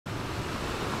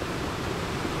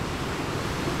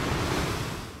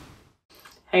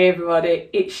Hey everybody,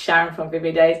 it's Sharon from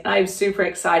Vivid Days. I'm super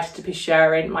excited to be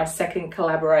sharing my second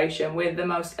collaboration with the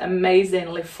most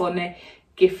amazingly funny,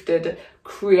 gifted,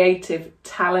 creative,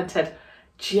 talented,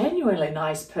 genuinely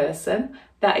nice person.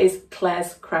 That is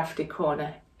Claire's Crafty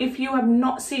Corner. If you have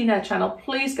not seen her channel,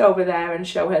 please go over there and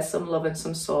show her some love and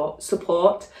some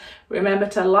support. Remember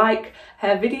to like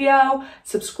her video,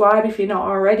 subscribe if you're not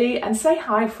already, and say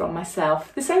hi from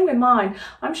myself. The same with mine.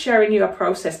 I'm sharing you a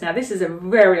process now. This is a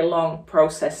very long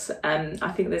process, and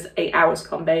I think there's 8 hours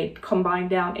combined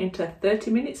down into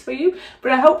 30 minutes for you.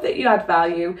 But I hope that you add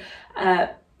value.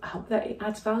 I hope that it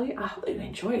adds value. I hope that you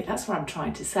enjoy it. That's what I'm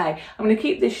trying to say. I'm going to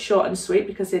keep this short and sweet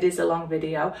because it is a long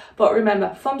video. But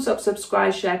remember, thumbs up,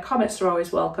 subscribe, share, comments are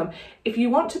always welcome. If you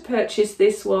want to purchase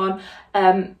this one,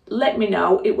 let me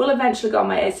know. It will eventually go on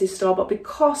my Etsy store, but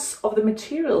because of the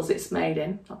materials it's made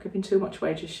in, not giving too much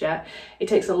away just yet, it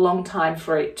takes a long time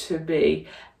for it to be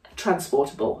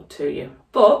transportable to you.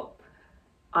 But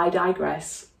I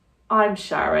digress. I'm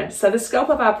Sharon. So the scope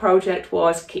of our project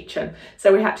was kitchen.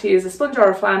 So we had to use a sponge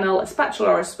or a flannel, a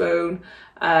spatula or a spoon,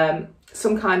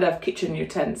 some kind of kitchen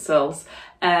utensils,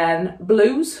 and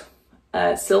blues,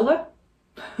 silver,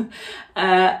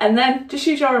 and then just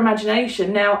use your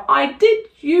imagination. Now, I did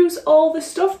use all the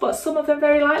stuff, but some of them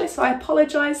very lightly, so I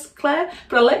apologise, Claire,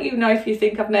 but I'll let you know if you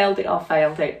think I've nailed it or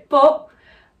failed it. But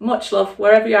much love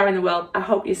wherever you are in the world. I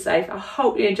hope you're safe. I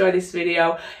hope you enjoy this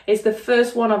video. It's the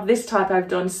first one of this type I've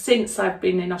done since I've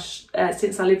been in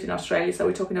since I lived in Australia, so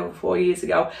we're talking over 4 years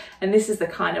ago, and this is the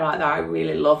kind of art that I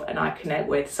really love and I connect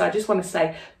with. So I just want to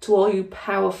say to all you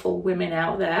powerful women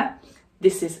out there,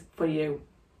 this is for you.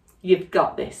 You've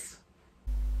got this.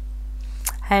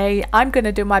 Hey, I'm going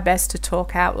to do my best to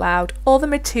talk out loud. All the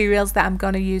materials that I'm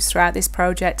going to use throughout this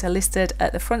project are listed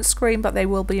at the front screen, but they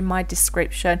will be in my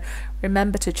description.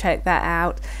 Remember to check that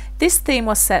out. This theme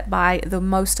was set by the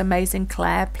most amazing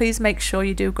Claire. Please make sure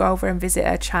you do go over and visit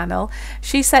her channel.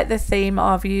 She set the theme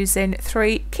of using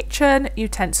 3 kitchen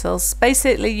utensils.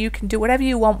 Basically, you can do whatever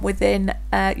you want within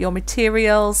your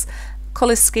materials,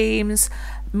 colour schemes,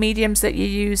 mediums that you're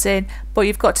using, but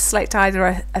you've got to select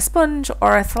either a sponge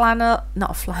or a flannel,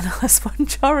 not a flannel, a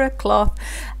sponge or a cloth,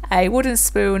 a wooden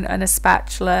spoon and a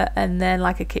spatula, and then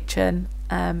like a kitchen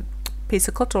piece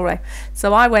of cutlery.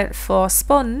 So I went for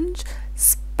sponge,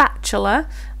 spatula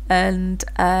and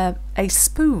a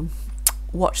spoon.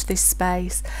 Watch this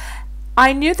space.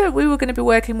 I knew that we were going to be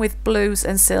working with blues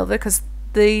and silver because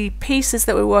the pieces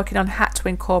that we're working on had to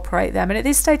incorporate them, and at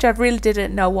this stage I really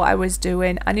didn't know what I was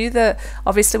doing. I knew that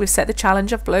obviously we've set the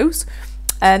challenge of blues,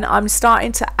 and I'm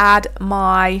starting to add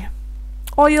my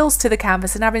oils to the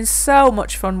canvas and having so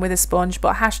much fun with a sponge.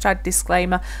 But hashtag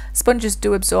disclaimer, sponges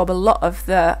do absorb a lot of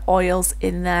the oils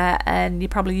in there, and you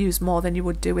probably use more than you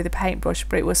would do with a paintbrush,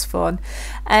 but it was fun.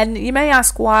 And you may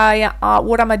ask why,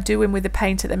 what am I doing with the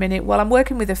paint at the minute? Well, I'm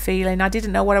working with a feeling. I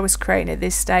didn't know what I was creating at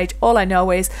this stage. All I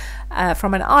know is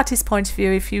from an artist's point of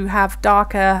view, if you have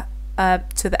darker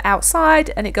to the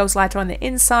outside and it goes lighter on the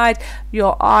inside,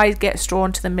 your eye gets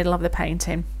drawn to the middle of the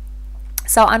painting.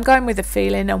 So I'm going with a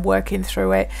feeling and working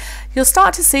through it. You'll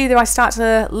start to see that I start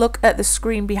to look at the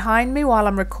screen behind me while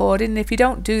I'm recording. If you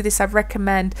don't do this, I'd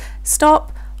recommend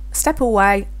stop, step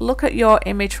away, look at your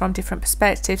image from different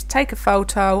perspectives, take a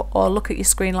photo or look at your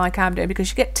screen like I'm doing,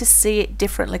 because you get to see it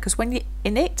differently. Because when you're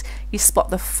in it, you spot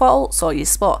the faults or you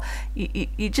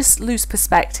just lose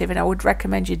perspective, and I would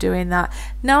recommend you doing that.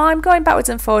 Now I'm going backwards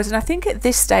and forwards, and I think at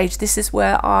this stage this is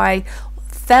where I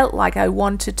felt like I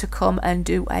wanted to come and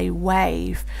do a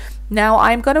wave. Now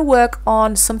I'm going to work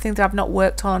on something that I've not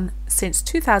worked on since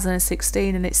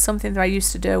 2016, and it's something that I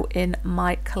used to do in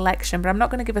my collection, but I'm not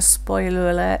going to give a spoiler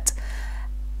alert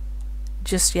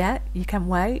just yet. You can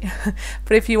wait.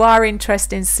 But if you are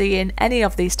interested in seeing any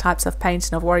of these types of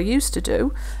painting of what I used to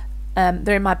do,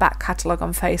 they're in my back catalogue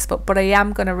on Facebook. But I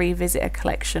am going to revisit a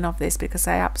collection of this because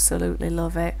I absolutely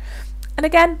love it. And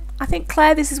again, I think,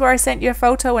 Claire, this is where I sent you a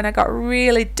photo when I got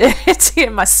really dirty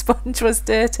and my sponge was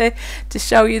dirty, to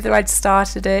show you that I'd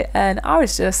started it. And I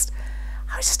was just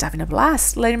having a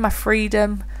blast, letting my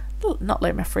freedom, not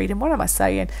letting my freedom, what am I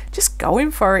saying? Just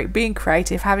going for it, being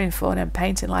creative, having fun and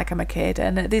painting like I'm a kid.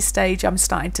 And at this stage, I'm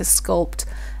starting to sculpt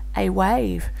a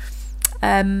wave.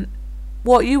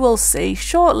 What you will see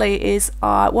shortly is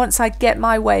once I get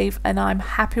my wave and I'm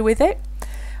happy with it,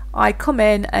 I come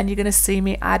in and you're going to see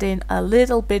me adding a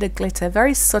little bit of glitter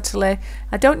very subtly.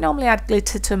 I don't normally add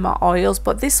glitter to my oils,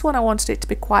 but this one I wanted it to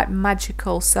be quite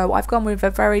magical, so I've gone with a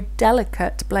very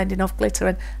delicate blending of glitter.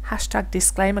 And hashtag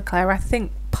disclaimer, Claire, I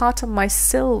think part of my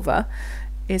silver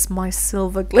is my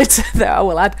silver glitter that I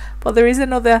will add, but there is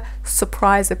another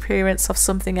surprise appearance of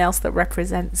something else that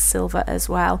represents silver as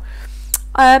well.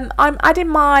 I'm adding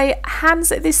my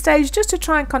hands at this stage just to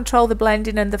try and control the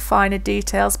blending and the finer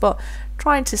details, but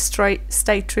trying to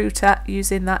stay true to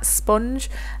using that sponge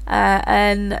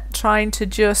and trying to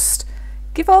just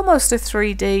give almost a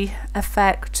 3D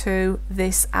effect to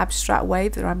this abstract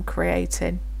wave that I'm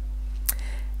creating.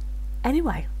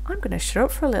 Anyway, I'm going to shut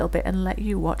up for a little bit and let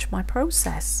you watch my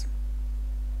process.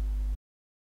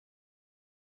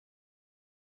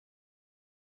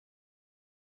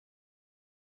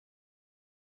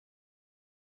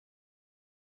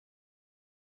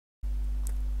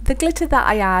 The glitter that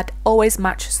I add always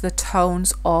matches the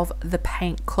tones of the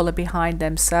paint colour behind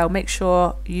them, so make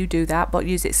sure you do that, but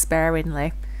use it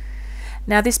sparingly.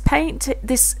 Now this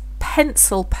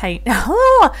pencil paint,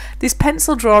 this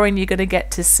pencil drawing you're going to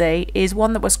get to see is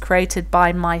one that was created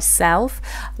by myself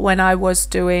when I was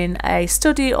doing a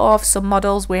study of some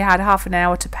models. We had half an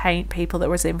hour to paint people that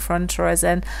was in front of us,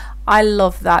 and I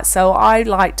love that. So I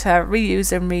like to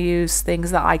reuse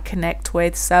things that I connect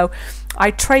with. So I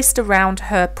traced around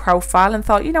her profile and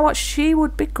thought, you know what, she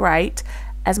would be great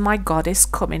as my goddess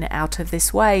coming out of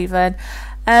this wave,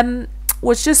 and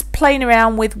was just playing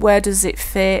around with where does it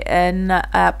fit, and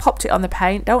popped it on the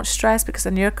paint. Don't stress, because I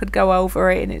knew I could go over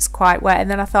it and it's quite wet.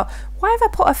 And then I thought, why have I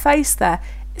put a face there?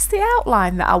 It's the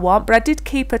outline that I want, but I did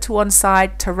keep her to one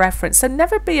side to reference. So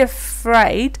never be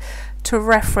afraid to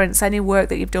reference any work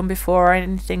that you've done before or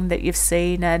anything that you've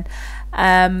seen. And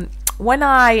when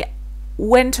I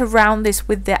went around this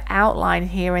with the outline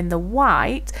here in the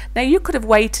white, now you could have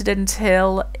waited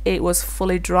until it was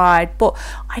fully dried, but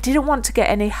I didn't want to get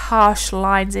any harsh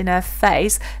lines in her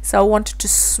face, so I wanted to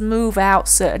smooth out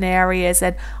certain areas,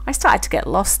 and I started to get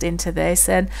lost into this.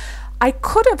 And I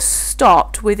could have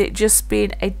stopped with it just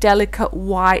being a delicate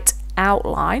white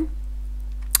outline,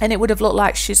 and it would have looked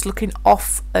like she's looking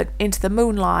off into the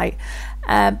moonlight.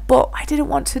 But I didn't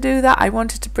want to do that. I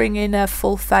wanted to bring in a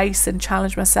full face and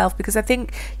challenge myself, because I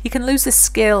think you can lose the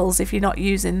skills if you're not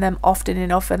using them often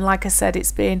enough. And like I said,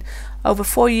 it's been over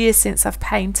 4 years since I've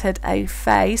painted a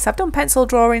face. I've done pencil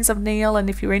drawings of Neil, and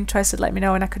if you're interested, let me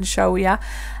know and I can show you.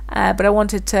 But I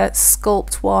wanted to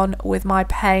sculpt one with my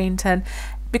paint, and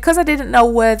because I didn't know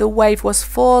where the wave was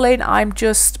falling, I'm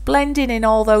just blending in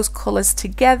all those colours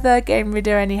together, getting rid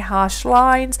of any harsh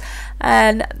lines.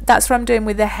 And that's what I'm doing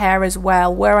with the hair as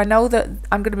well, where I know that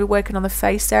I'm going to be working on the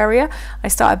face area. I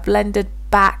started blended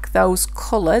back those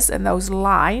colours and those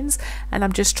lines, and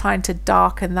I'm just trying to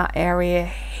darken that area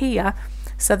here,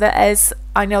 so that as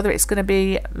I know that it's going to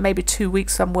be maybe 2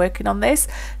 weeks I'm working on this,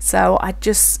 so I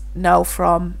just know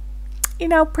from, you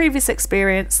know, previous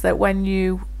experience that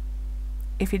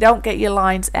if you don't get your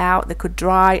lines out, they could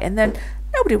dry, and then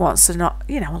nobody wants to not,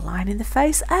 you know, a line in the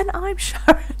face. And I'm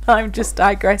sure I'm just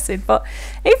digressing, but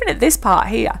even at this part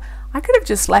here, I could have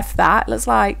just left that. It looks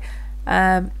like,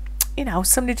 you know,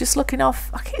 somebody just looking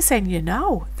off. I keep saying, you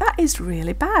know, that is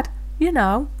really bad, you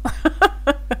know.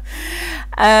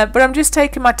 But I'm just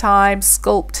taking my time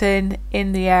sculpting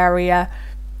in the area.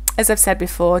 As I've said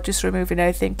before, just removing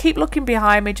everything. Keep looking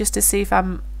behind me just to see if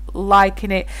I'm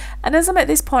liking it, and as I'm at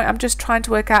this point, I'm just trying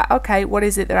to work out, okay, what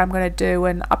is it that I'm going to do?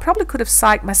 And I probably could have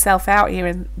psyched myself out here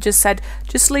and just said,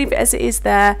 just leave it as it is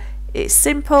there. It's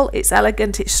simple, it's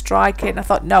elegant, it's striking. I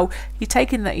thought, no, you're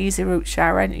taking the easy route,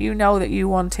 Sharon. You know that you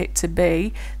want it to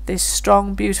be this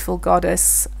strong, beautiful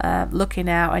goddess looking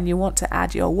out, and you want to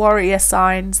add your warrior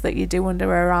signs that you do under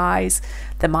her eyes.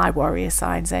 They're my warrior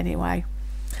signs anyway.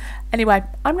 Anyway,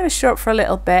 I'm going to shut up for a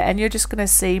little bit, and you're just going to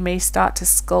see me start to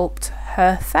sculpt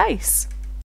her face.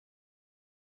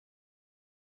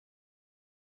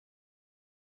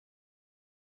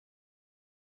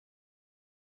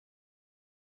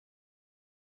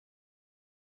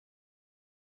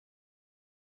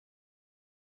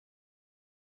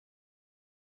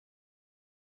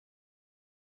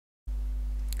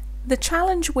 The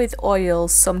challenge with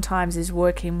oils sometimes is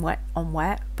working wet on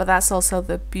wet, but that's also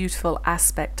the beautiful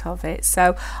aspect of it.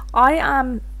 So I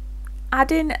am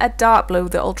adding a dark blue,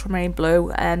 the ultramarine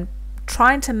blue, and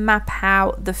trying to map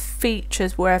out the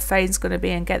features where a face is going to be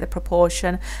and get the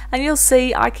proportion. And you'll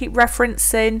see I keep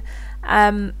referencing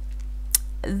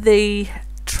the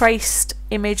traced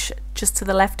image just to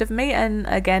the left of me, and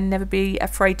again, never be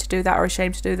afraid to do that or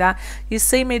ashamed to do that. You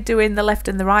see me doing the left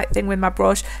and the right thing with my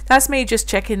brush. That's me just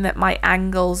checking that my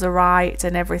angles are right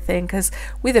and everything, because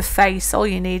with a face all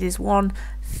you need is one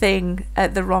thing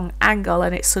at the wrong angle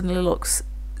and it suddenly looks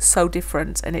so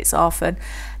different and it's off. And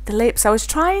the lips, I was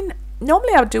trying,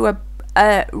 normally I would do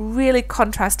a really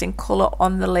contrasting colour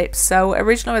on the lips. So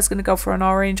originally I was going to go for an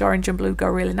orange. Orange and blue go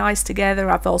really nice together.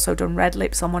 I've also done red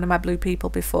lips on one of my blue people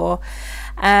before,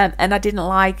 and I didn't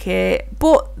like it.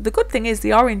 But the good thing is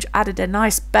the orange added a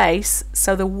nice base,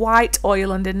 so the white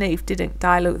oil underneath didn't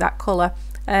dilute that colour.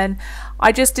 And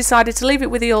I just decided to leave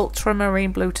it with the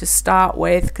ultramarine blue to start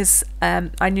with, because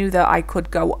I knew that I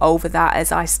could go over that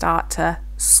as I start to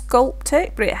sculpt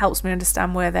it, but it helps me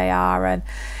understand where they are. And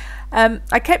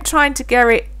I kept trying to get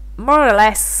it more or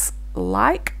less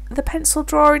like the pencil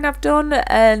drawing I've done,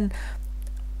 and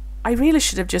I really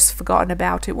should have just forgotten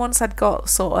about it. Once I'd got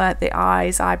sort of the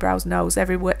eyes, eyebrows, nose,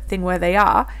 everything where they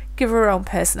are, give her own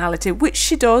personality, which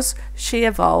she does. She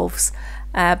evolves,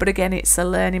 but again, it's a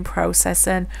learning process.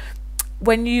 And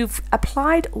when you've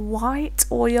applied white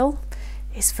oil,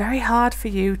 it's very hard for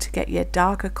you to get your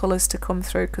darker colours to come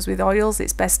through, because with oils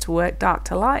it's best to work dark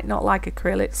to light, not like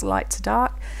acrylics, light to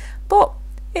dark. But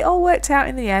it all worked out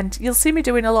in the end. You'll see me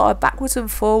doing a lot of backwards and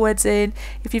forwards in.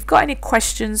 If you've got any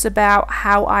questions about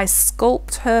how I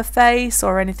sculpt her face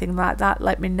or anything like that,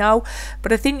 let me know.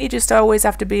 But I think you just always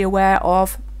have to be aware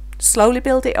of slowly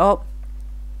build it up,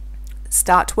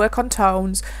 start to work on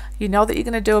tones. You know that you're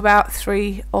going to do about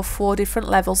 3 or 4 different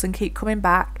levels and keep coming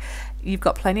back. You've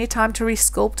got plenty of time to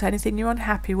resculpt anything you're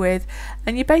unhappy with,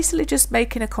 and you're basically just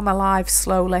making it come alive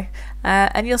slowly.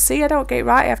 And you'll see I don't get it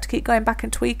right. I have to keep going back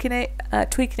and tweaking it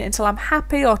until I'm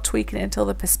happy, or tweaking it until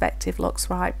the perspective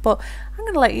looks right. But I'm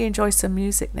going to let you enjoy some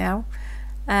music now.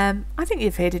 I think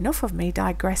you've heard enough of me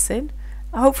digressing.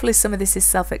 Hopefully some of this is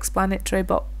self-explanatory,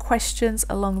 but questions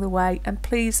along the way. And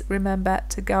please remember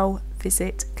to go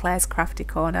visit Claire's Crafty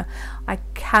Corner. I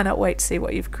cannot wait to see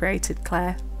what you've created,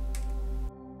 Claire.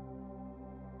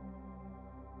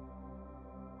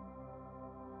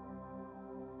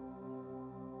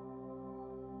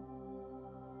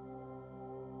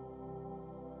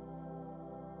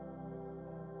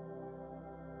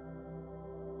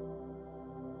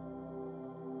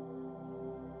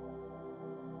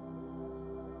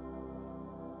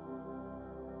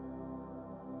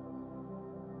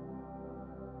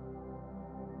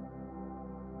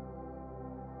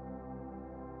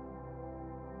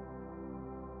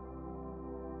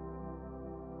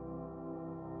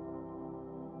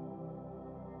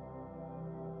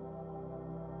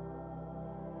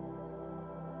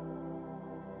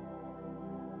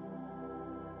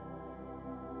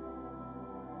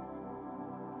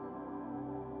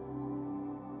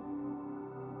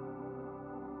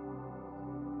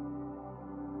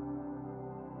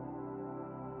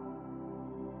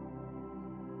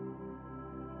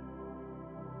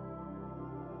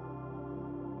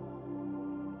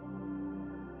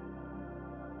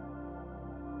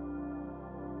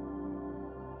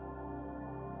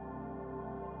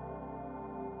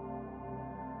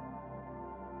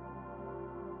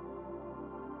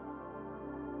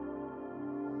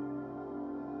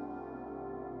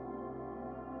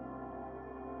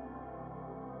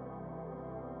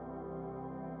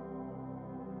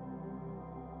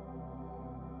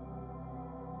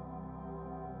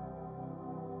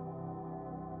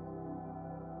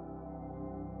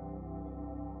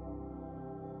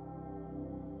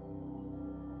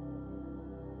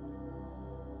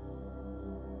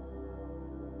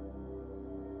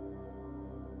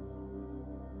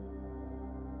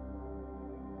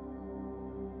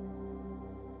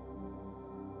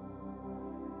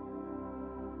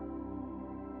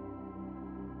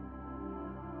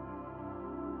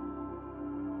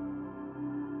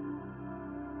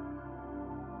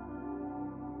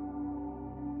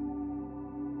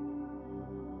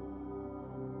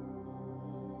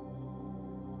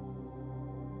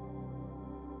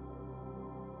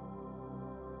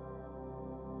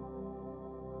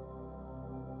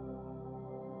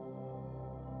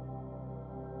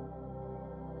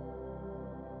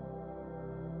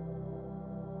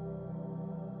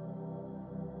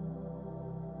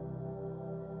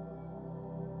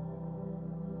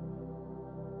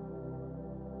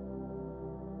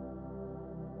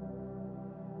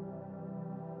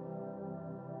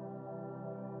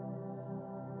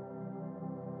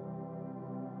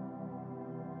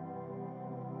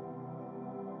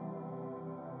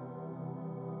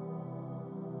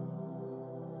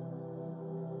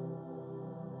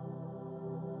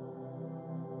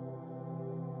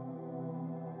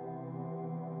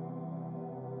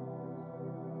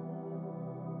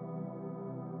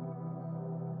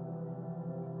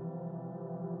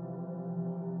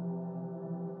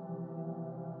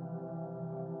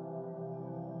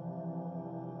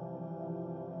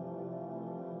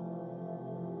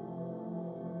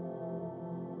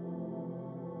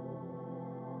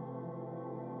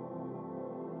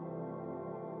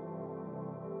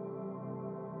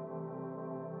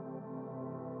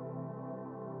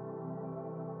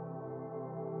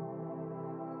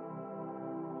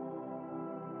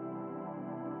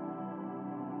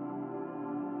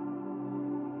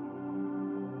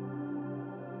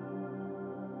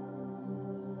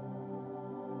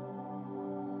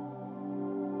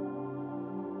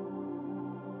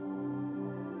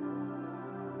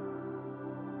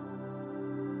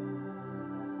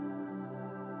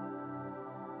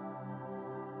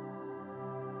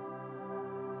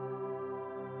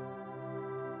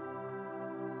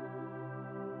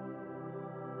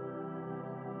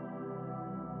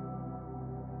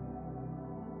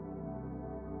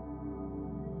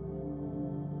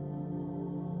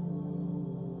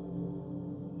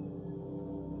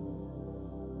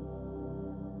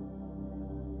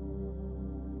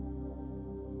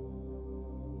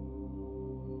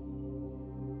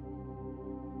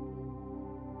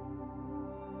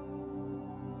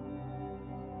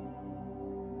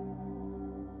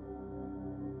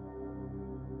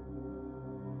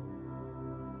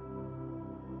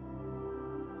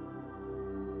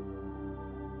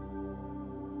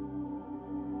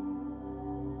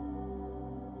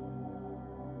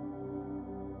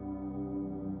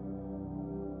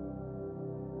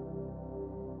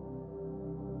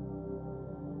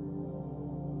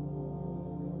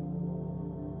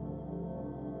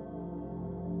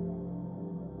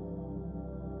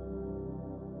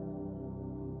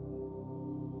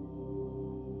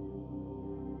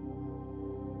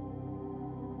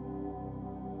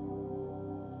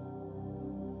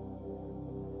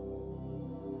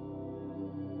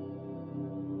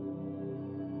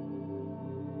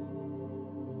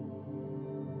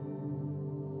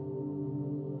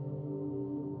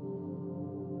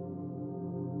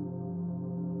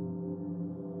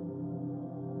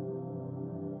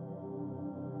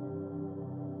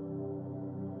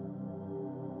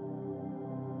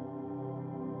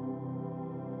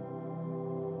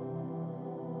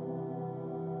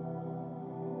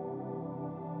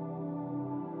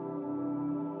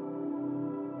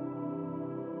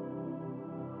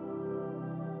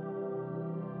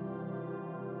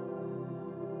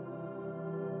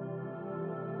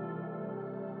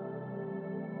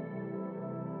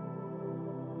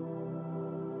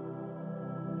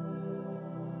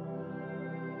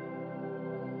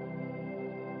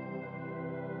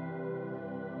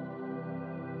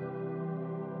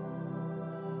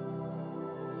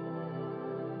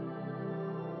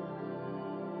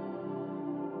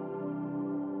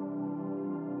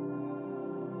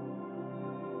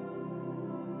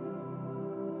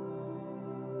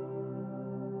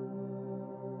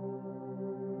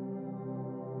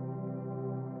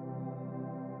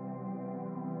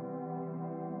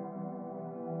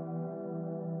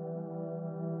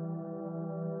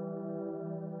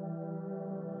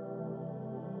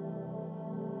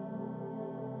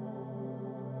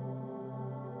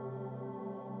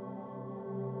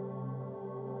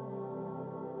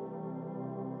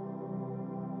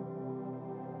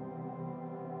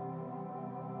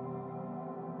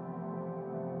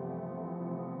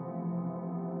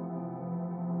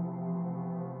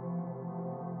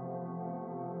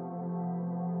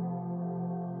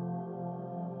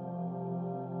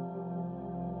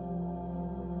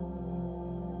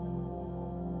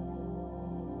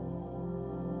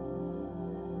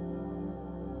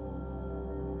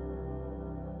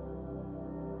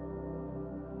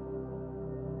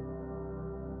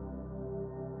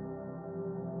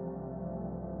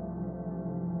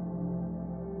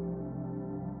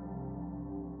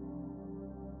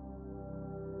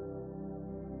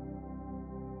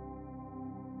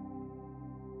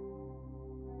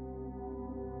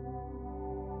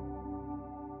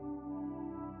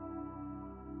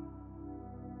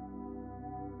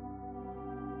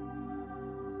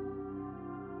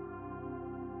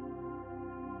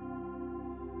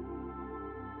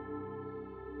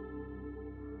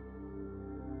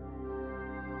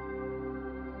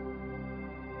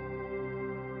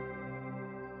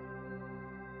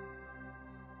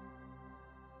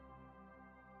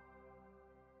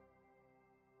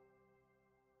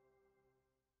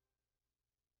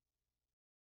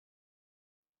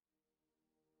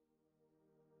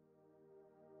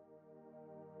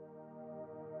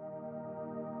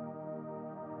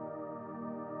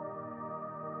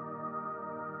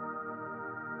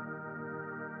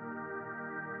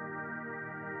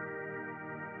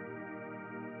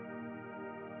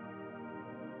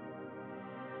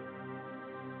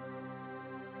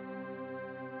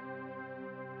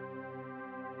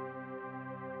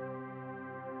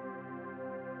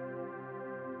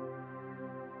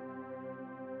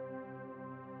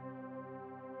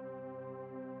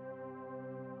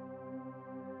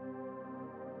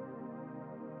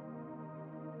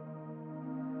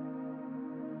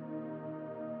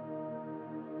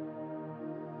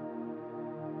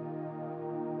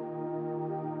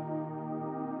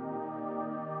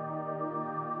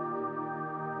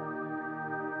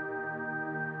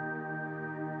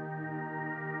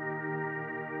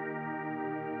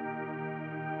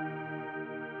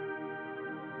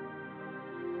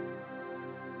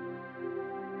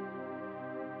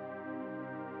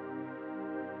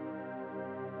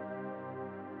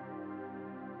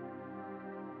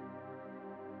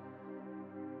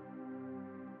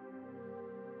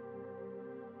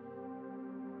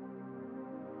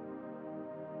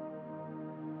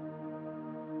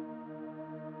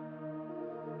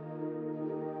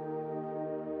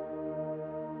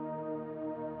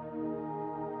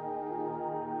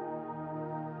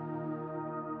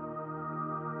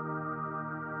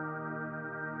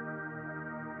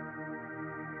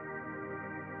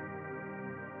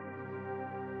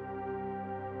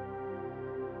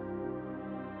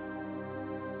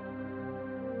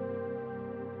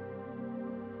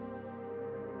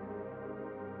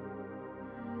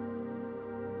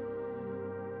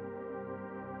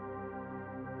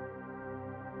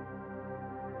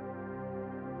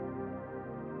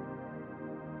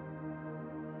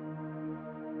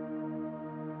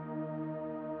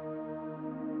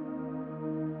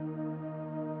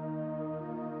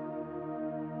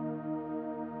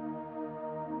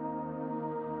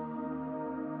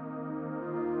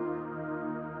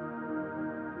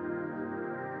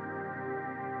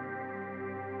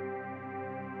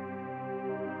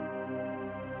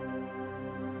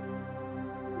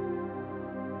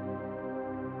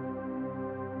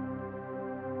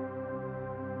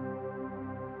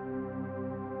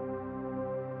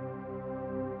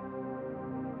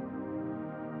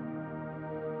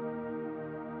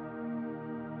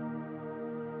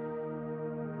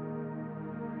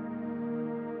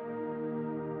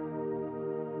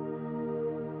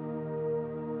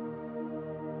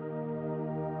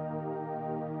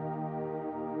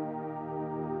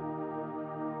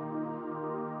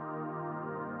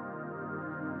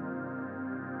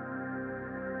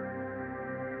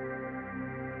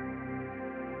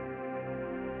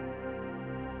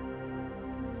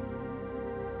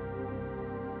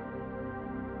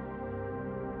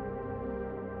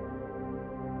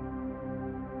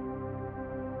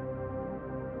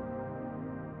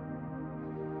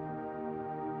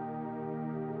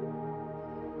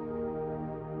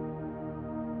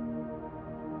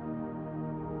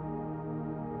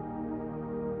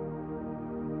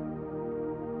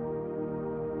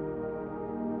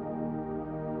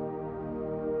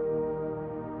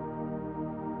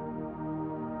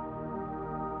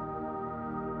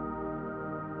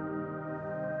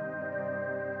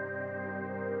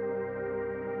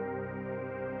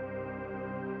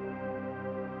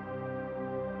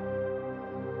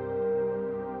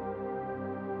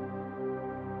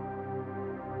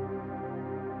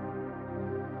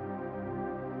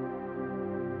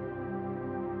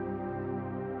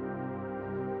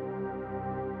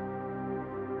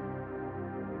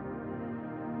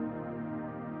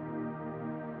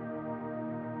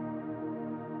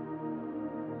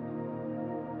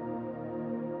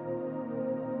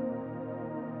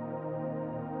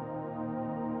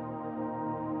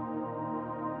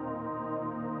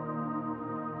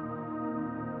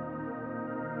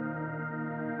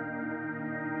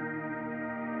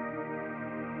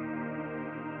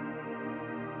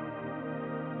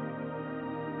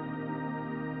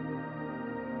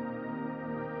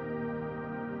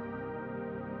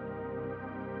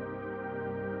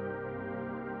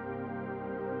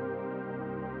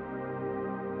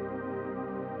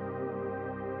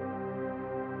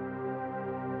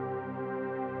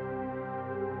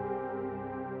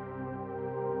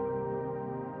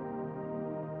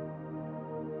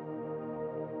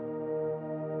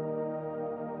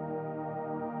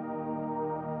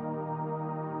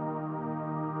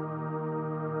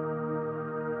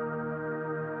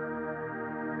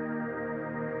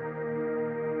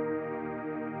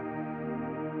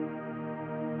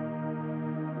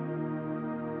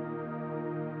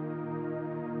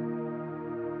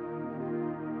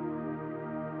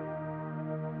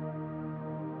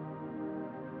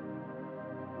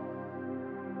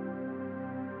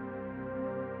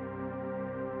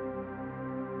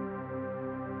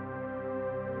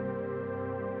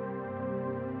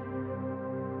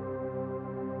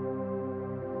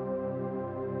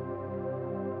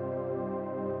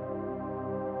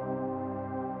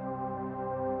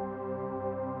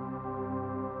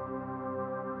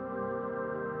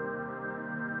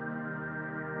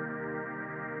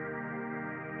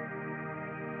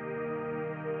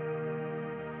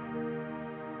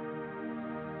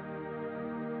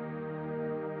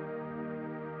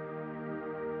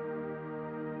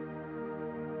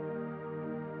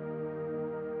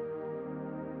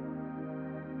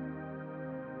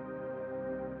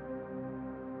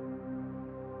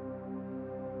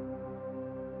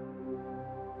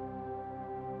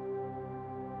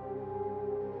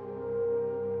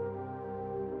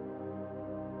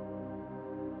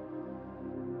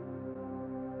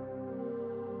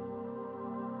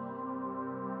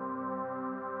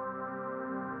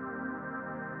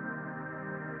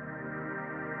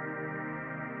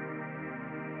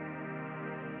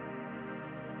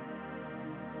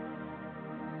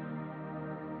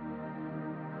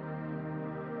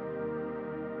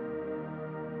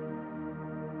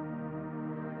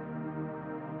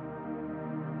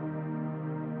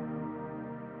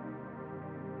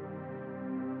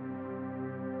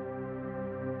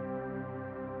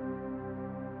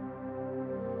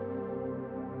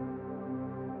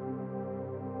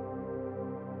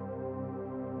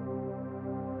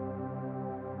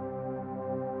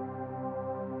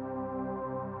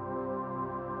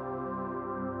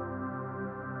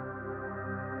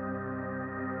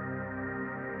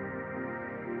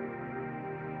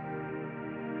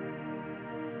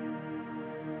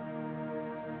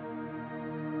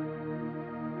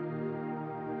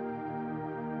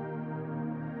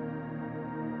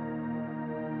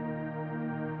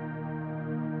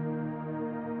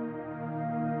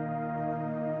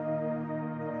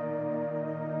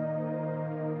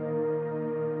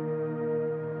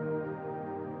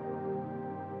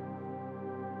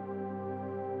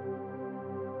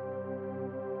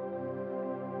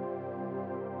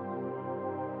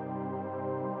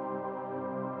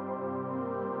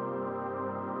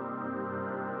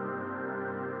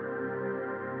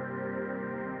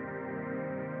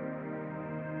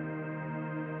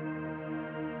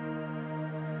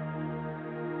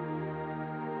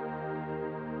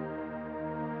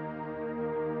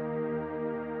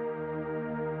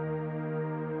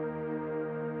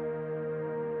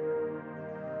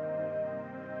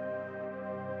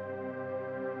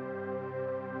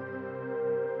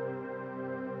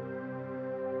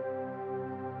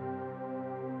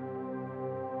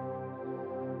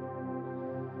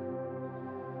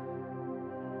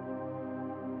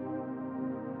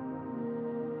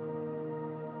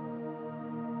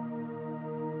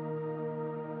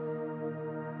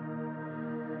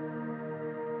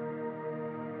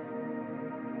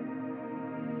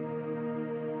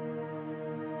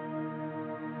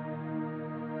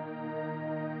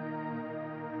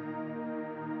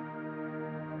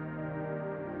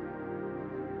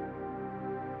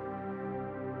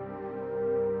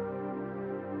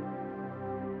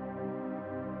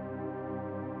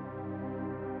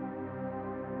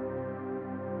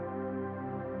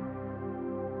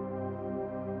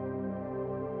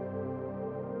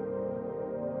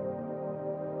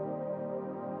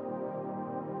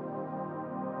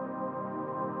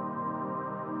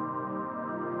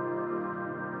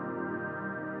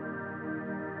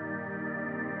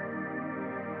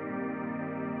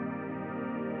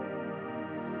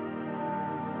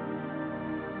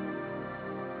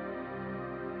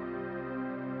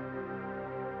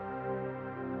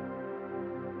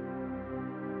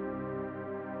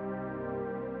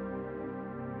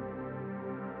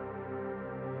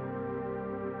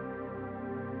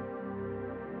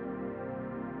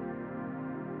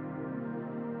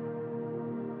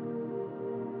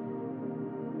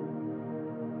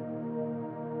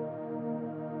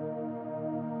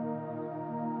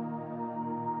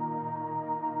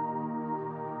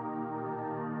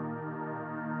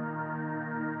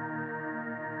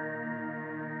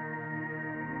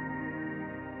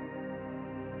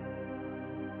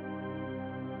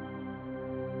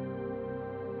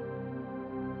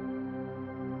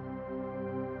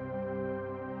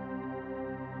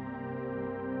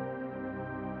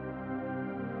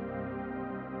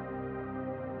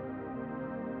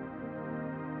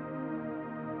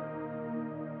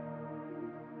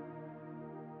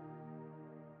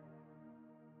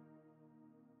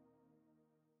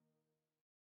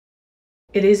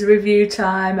 It is review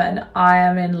time and I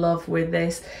am in love with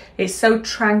this. It's so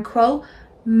tranquil,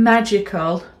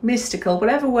 magical, mystical,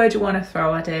 whatever word you want to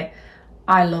throw at it.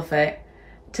 I love it.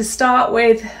 To start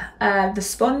with the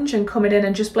sponge and coming in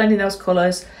and just blending those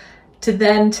colours, to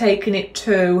then taking it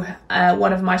to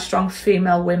one of my strong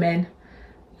female women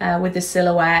with the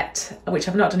silhouette, which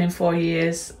I've not done in 4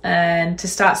 years, and to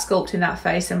start sculpting that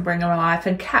face and bring her alive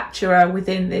and capture her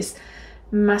within this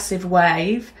massive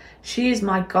wave. She is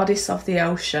my goddess of the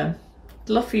ocean. I'd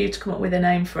love for you to come up with a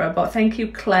name for her, but thank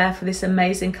you, Claire, for this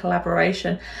amazing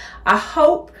collaboration. I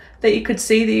hope that you could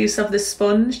see the use of the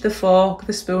sponge, the fork,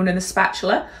 the spoon and the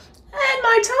spatula, and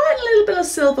my tiny little bit of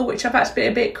silver, which I've had to be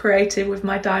a bit creative with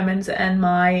my diamonds and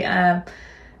my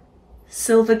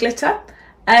silver glitter.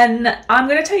 And I'm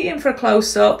going to take you in for a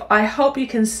close-up. I hope you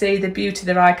can see the beauty of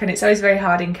the icon. It's always very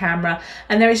hard in camera,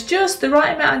 and there is just the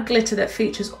right amount of glitter that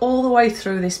features all the way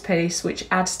through this piece, which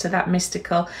adds to that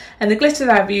mystical. And the glitter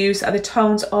that I've used are the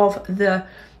tones of the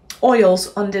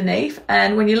oils underneath,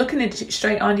 and when you're looking at it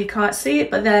straight on you can't see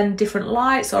it, but then different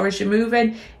lights or as you're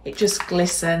moving it just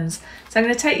glistens. So I'm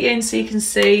going to take you in so you can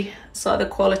see sort of the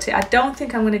quality. I don't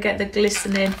think I'm going to get the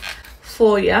glistening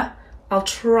for you. I'll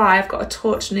try. I've got a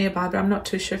torch nearby, but I'm not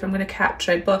too sure if I'm going to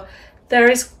capture it. But there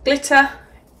is glitter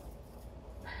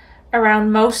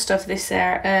around most of this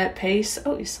piece.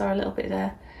 Oh, you saw a little bit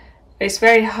there. It's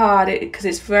very hard because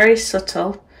it's very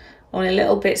subtle. Only a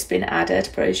little bit's been added,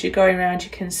 but as you're going around you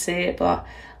can see it. But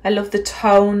I love the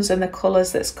tones and the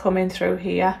colours that's coming through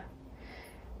here.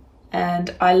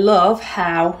 And I love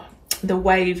how the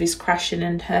wave is crashing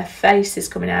and her face is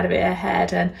coming out of it, her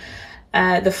head,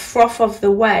 and the froth of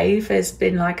the wave has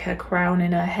been like her crown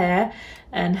in her hair,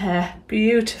 and her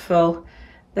beautiful,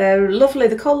 they're lovely,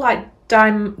 they're called like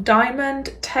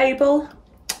diamond table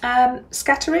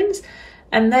scatterings,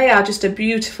 and they are just a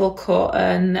beautiful cut,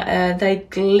 and they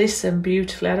glisten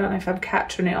beautifully. I don't know if I'm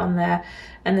capturing it on there,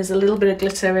 and there's a little bit of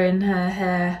glitter in her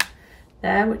hair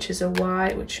there, which is a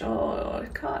white, which, oh, I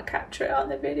can't capture it on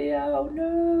the video,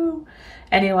 no.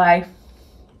 Anyway,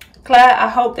 Claire, I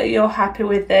hope that you're happy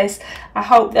with this. I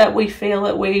hope that we feel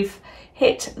that we've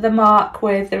hit the mark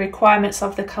with the requirements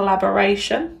of the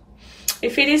collaboration.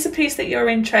 If it is a piece that you're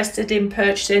interested in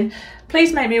purchasing,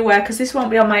 please make me aware, because this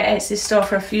won't be on my Etsy store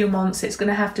for a few months. It's going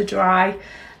to have to dry.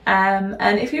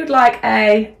 And if you'd like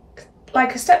a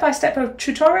step-by-step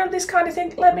tutorial on this kind of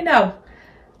thing, let me know.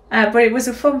 But it was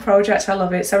a fun project. I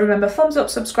love it. So remember, thumbs up,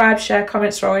 subscribe, share,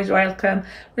 comments are always welcome.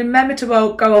 Remember to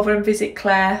go over and visit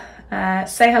Claire.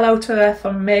 Say hello to her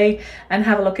from me and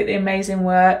have a look at the amazing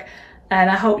work. And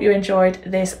I hope you enjoyed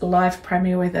this live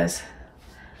premiere with us.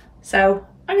 So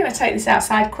I'm going to take this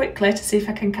outside quickly to see if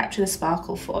I can capture the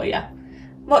sparkle for you.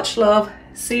 Much love.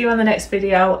 See you on the next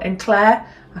video. And Claire,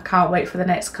 I can't wait for the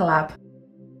next collab.